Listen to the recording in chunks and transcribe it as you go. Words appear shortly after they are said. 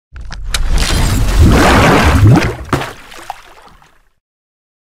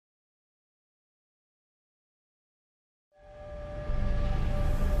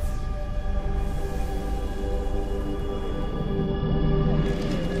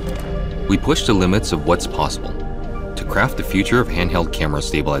we push the limits of what's possible to craft the future of handheld camera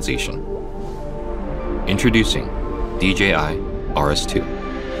stabilization. Introducing DJI RS2,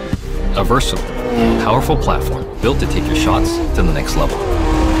 a versatile, powerful platform built to take your shots to the next level.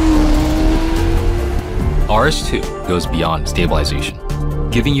 RS2 goes beyond stabilization,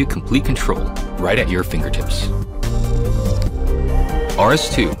 giving you complete control right at your fingertips.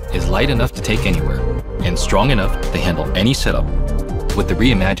 RS2 is light enough to take anywhere and strong enough to handle any setup with the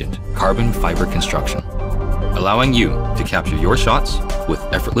reimagined carbon fiber construction, allowing you to capture your shots with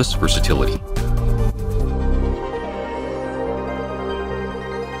effortless versatility.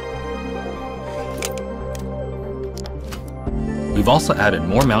 We've also added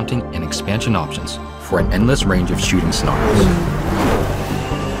more mounting and expansion options for an endless range of shooting scenarios.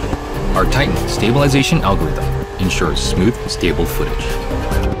 Our tightened stabilization algorithm ensures smooth, stable footage.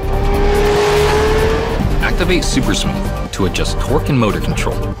 Activate Super Smooth to adjust torque and motor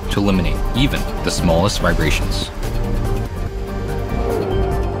control to eliminate even the smallest vibrations.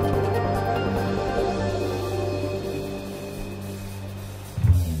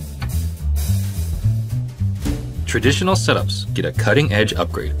 Traditional setups get a cutting-edge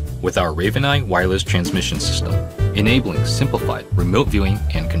upgrade with our RavenEye wireless transmission system, enabling simplified remote viewing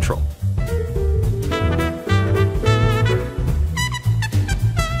and control.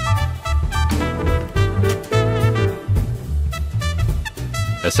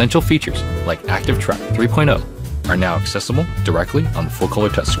 Essential features like Active Track 3.0 are now accessible directly on the full-color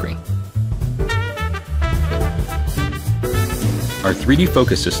touchscreen. Our 3D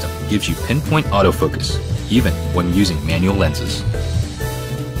focus system gives you pinpoint autofocus, even when using manual lenses.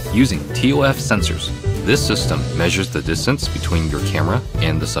 Using TOF sensors, this system measures the distance between your camera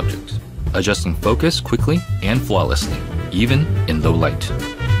and the subject, adjusting focus quickly and flawlessly, even in low light.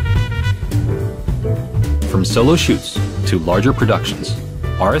 From solo shoots to larger productions,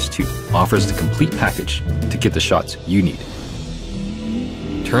 RS2 offers the complete package to get the shots you need.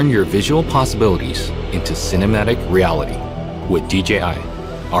 Turn your visual possibilities into cinematic reality with DJI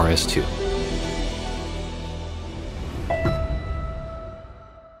RS2.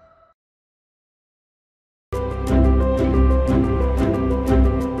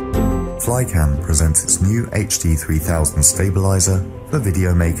 FLYCAM presents its new HD3000 stabilizer for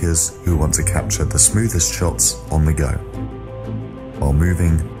video makers who want to capture the smoothest shots on the go, while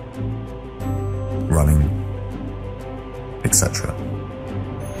moving, running, etc.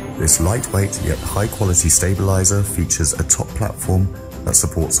 This lightweight yet high-quality stabilizer features a top platform that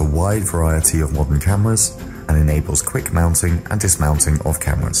supports a wide variety of modern cameras and enables quick mounting and dismounting of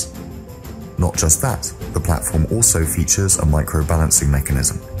cameras. Not just that, the platform also features a micro-balancing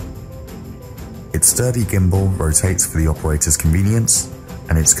mechanism. Its sturdy gimbal rotates for the operator's convenience,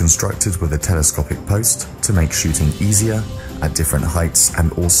 and it's constructed with a telescopic post to make shooting easier at different heights,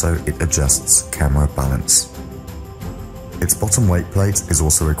 and also it adjusts camera balance. Its bottom weight plate is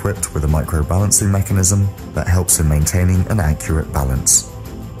also equipped with a micro-balancing mechanism that helps in maintaining an accurate balance.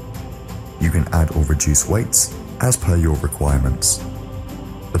 You can add or reduce weights as per your requirements.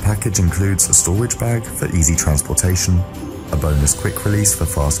 The package includes a storage bag for easy transportation, a bonus quick release for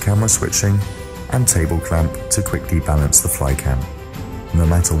fast camera switching, and table clamp to quickly balance the FLYCAM. No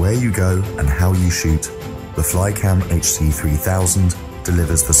matter where you go and how you shoot, the FLYCAM HD3000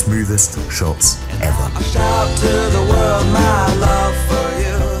 delivers the smoothest shots ever. I shout to the world my love for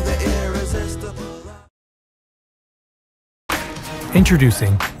you, the irresistible.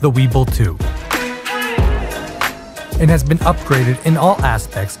 Introducing the Weebill 2. It has been upgraded in all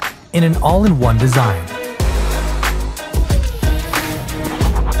aspects in an all-in-one design.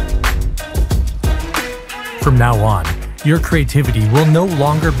 From now on, your creativity will no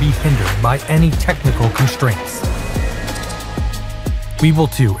longer be hindered by any technical constraints.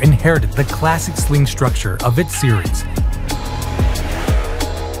 Weebill 2 inherited the classic sling structure of its series.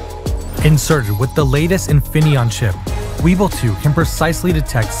 Inserted with the latest Infineon chip, Weebill 2 can precisely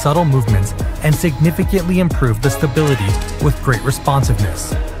detect subtle movements and significantly improve the stability with great responsiveness.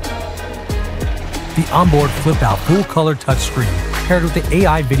 The onboard flip-out full-color touchscreen paired with the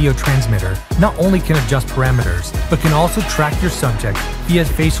AI video transmitter not only can adjust parameters, but can also track your subject via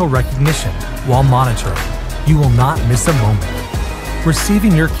facial recognition while monitoring. You will not miss a moment.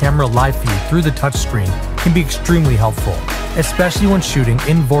 Receiving your camera live feed through the touchscreen can be extremely helpful, especially when shooting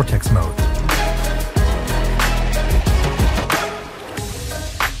in vortex mode.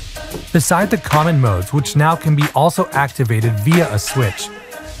 Beside the common modes, which now can be also activated via a switch,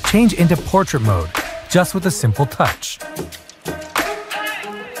 change into portrait mode just with a simple touch.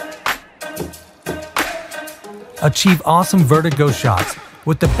 Achieve awesome vertigo shots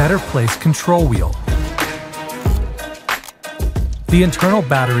with the better placed control wheel. The internal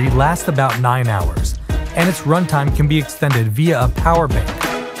battery lasts about 9 hours, and its runtime can be extended via a power bank.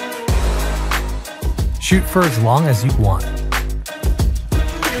 Shoot for as long as you want.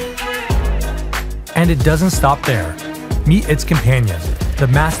 And it doesn't stop there. Meet its companion, the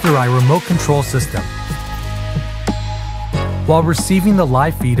Master Eye remote control system. While receiving the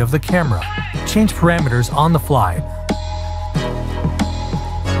live feed of the camera, change parameters on the fly.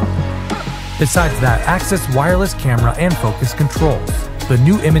 Besides that, access wireless camera and focus controls. The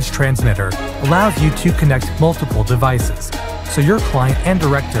new image transmitter allows you to connect multiple devices, so your client and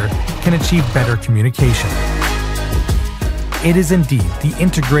director can achieve better communication. It is indeed the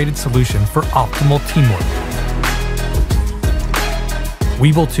integrated solution for optimal teamwork.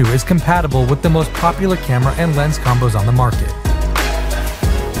 Weebill 2 is compatible with the most popular camera and lens combos on the market.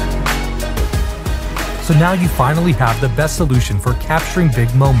 So now you finally have the best solution for capturing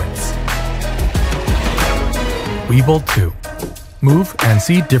big moments. Weebill 2. Move and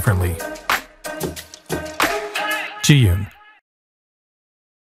see differently. Zhiyun.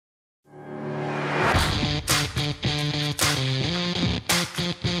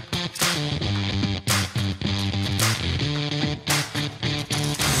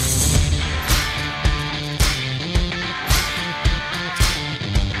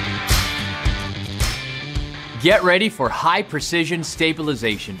 Get ready for high-precision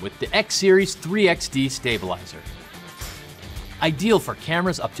stabilization with the X-Series 3XD stabilizer. Ideal for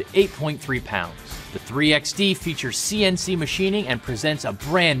cameras up to 8.3 pounds, the 3XD features CNC machining and presents a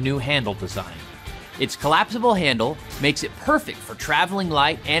brand new handle design. Its collapsible handle makes it perfect for traveling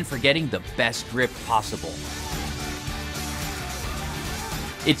light and for getting the best grip possible.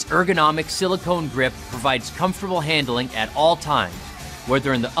 Its ergonomic silicone grip provides comfortable handling at all times,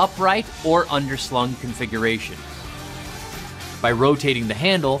 whether in the upright or underslung configuration. By rotating the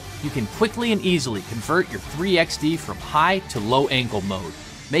handle, you can quickly and easily convert your 3XD from high to low angle mode,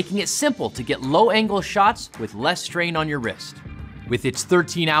 making it simple to get low angle shots with less strain on your wrist. With its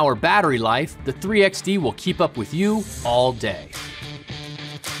 13-hour battery life, the 3XD will keep up with you all day.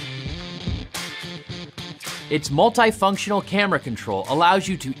 Its multifunctional camera control allows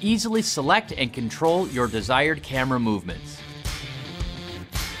you to easily select and control your desired camera movements.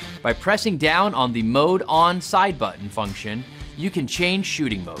 By pressing down on the Mode On side button function, you can change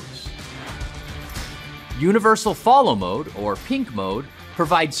shooting modes. Universal Follow Mode, or Pink Mode,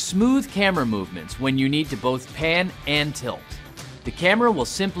 provides smooth camera movements when you need to both pan and tilt. The camera will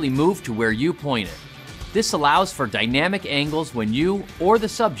simply move to where you point it. This allows for dynamic angles when you or the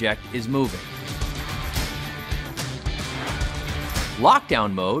subject is moving.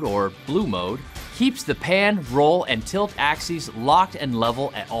 Lockdown Mode, or Blue Mode, keeps the pan, roll, and tilt axes locked and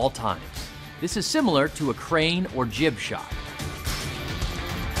level at all times. This is similar to a crane or jib shot.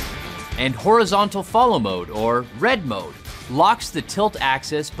 And Horizontal Follow Mode, or Red Mode, locks the tilt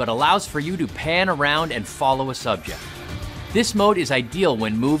axis but allows for you to pan around and follow a subject. This mode is ideal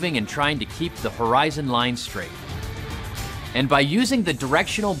when moving and trying to keep the horizon line straight. And by using the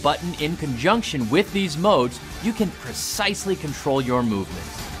directional button in conjunction with these modes, you can precisely control your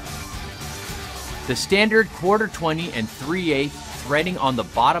movements. The standard 1/4-20 and 3/8 threading on the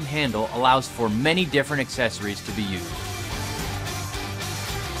bottom handle allows for many different accessories to be used.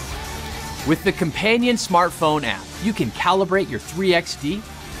 With the companion smartphone app, you can calibrate your 3XD,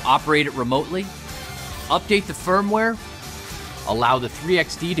 operate it remotely, update the firmware, allow the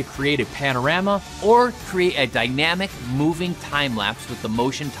 3XD to create a panorama, or create a dynamic moving time-lapse with the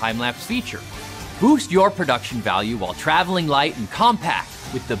motion time-lapse feature. Boost your production value while traveling light and compact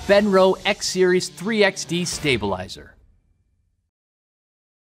with the Benro X-Series 3XD stabilizer.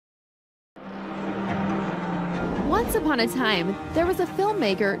 Once upon a time, there was a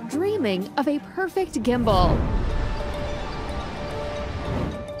filmmaker dreaming of a perfect gimbal.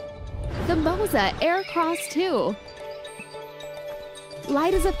 The Moza Aircross 2.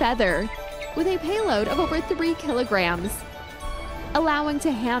 Light as a feather, with a payload of over 3 kilograms, allowing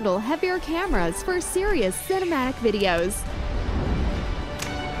to handle heavier cameras for serious cinematic videos.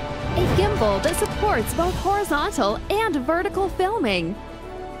 A gimbal that supports both horizontal and vertical filming.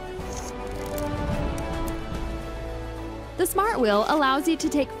 The Smart Wheel allows you to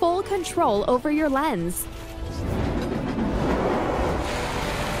take full control over your lens.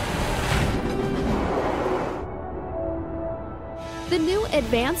 The new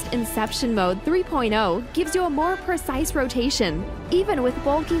Advanced Inception Mode 3.0 gives you a more precise rotation, even with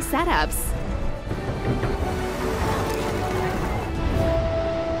bulky setups.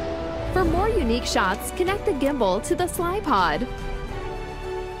 For more unique shots, connect the gimbal to the SlidePod.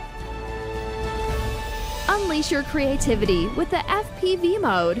 Unleash your creativity with the FPV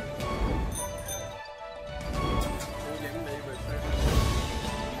mode.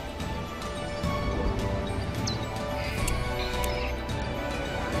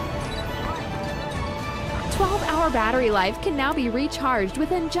 battery life can now be recharged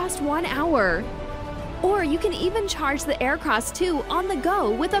within just 1 hour. Or you can even charge the Aircross 2 on the go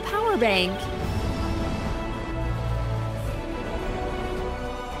with a power bank.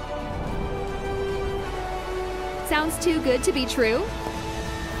 Sounds too good to be true?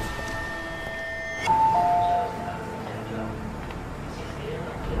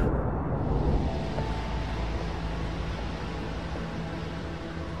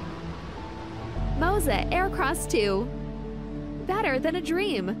 Moza Aircross 2. Better than a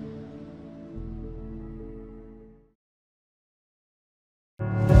dream.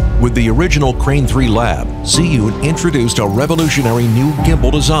 With the original Crane 3 lab, Zhiyun introduced a revolutionary new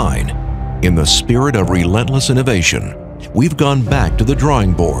gimbal design. In the spirit of relentless innovation, we've gone back to the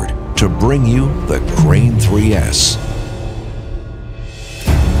drawing board to bring you the Crane 3S.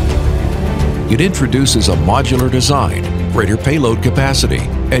 It introduces a modular design, greater payload capacity,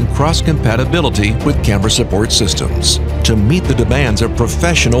 and cross-compatibility with camera support systems to meet the demands of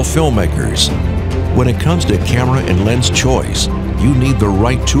professional filmmakers. When it comes to camera and lens choice, you need the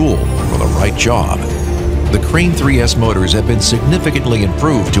right tool for the right job. The Crane 3S motors have been significantly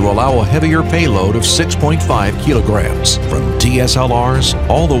improved to allow a heavier payload of 6.5 kilograms, from DSLRs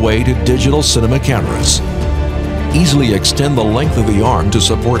all the way to digital cinema cameras. Easily extend the length of the arm to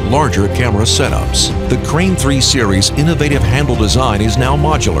support larger camera setups. The Crane 3 Series innovative handle design is now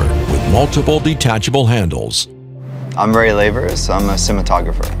modular with multiple detachable handles. I'm Ray Lavers, I'm a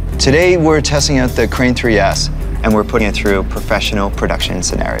cinematographer. Today we're testing out the Crane 3S and we're putting it through professional production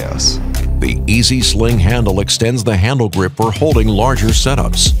scenarios. The easy sling handle extends the handle grip for holding larger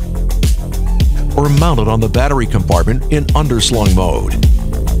setups, or mounted on the battery compartment in underslung mode.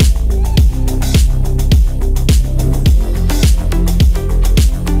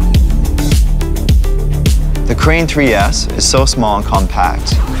 The Crane 3S is so small and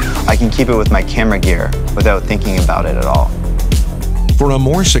compact, I can keep it with my camera gear without thinking about it at all. For a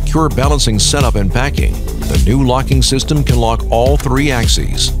more secure balancing setup and packing, the new locking system can lock all 3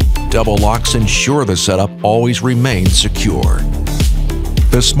 axes. Double locks ensure the setup always remains secure.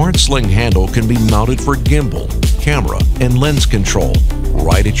 The Smart Sling handle can be mounted for gimbal, camera, and lens control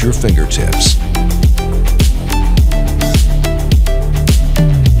right at your fingertips.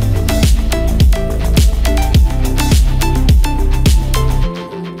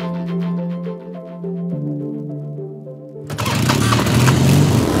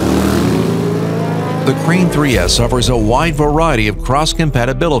 The Crane 3S offers a wide variety of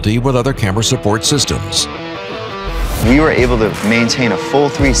cross-compatibility with other camera support systems. We were able to maintain a full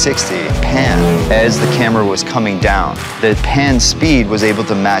 360 pan as the camera was coming down. The pan speed was able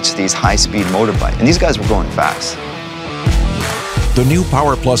to match these high-speed motorbikes, and these guys were going fast. The new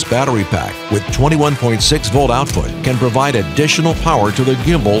Power Plus battery pack with 21.6 volt output can provide additional power to the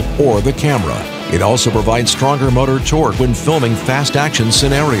gimbal or the camera. It also provides stronger motor torque when filming fast action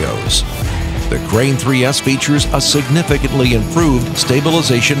scenarios. The Crane 3S features a significantly improved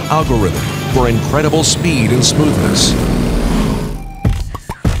stabilization algorithm for incredible speed and smoothness.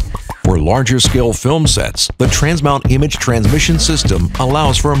 For larger scale film sets, the Transmount Image Transmission System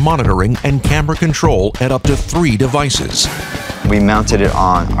allows for monitoring and camera control at up to 3 devices. We mounted it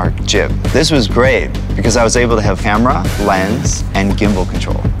on our jib. This was great because I was able to have camera, lens, and gimbal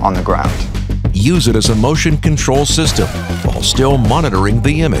control on the ground. Use it as a motion control system while still monitoring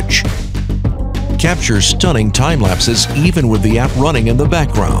the image. Capture stunning time lapses even with the app running in the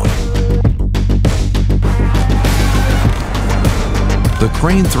background. The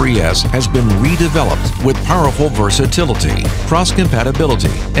Crane 3S has been redeveloped with powerful versatility, cross-compatibility,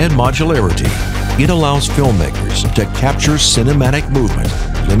 and modularity. It allows filmmakers to capture cinematic movement,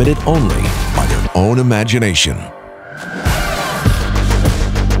 limited only by their own imagination.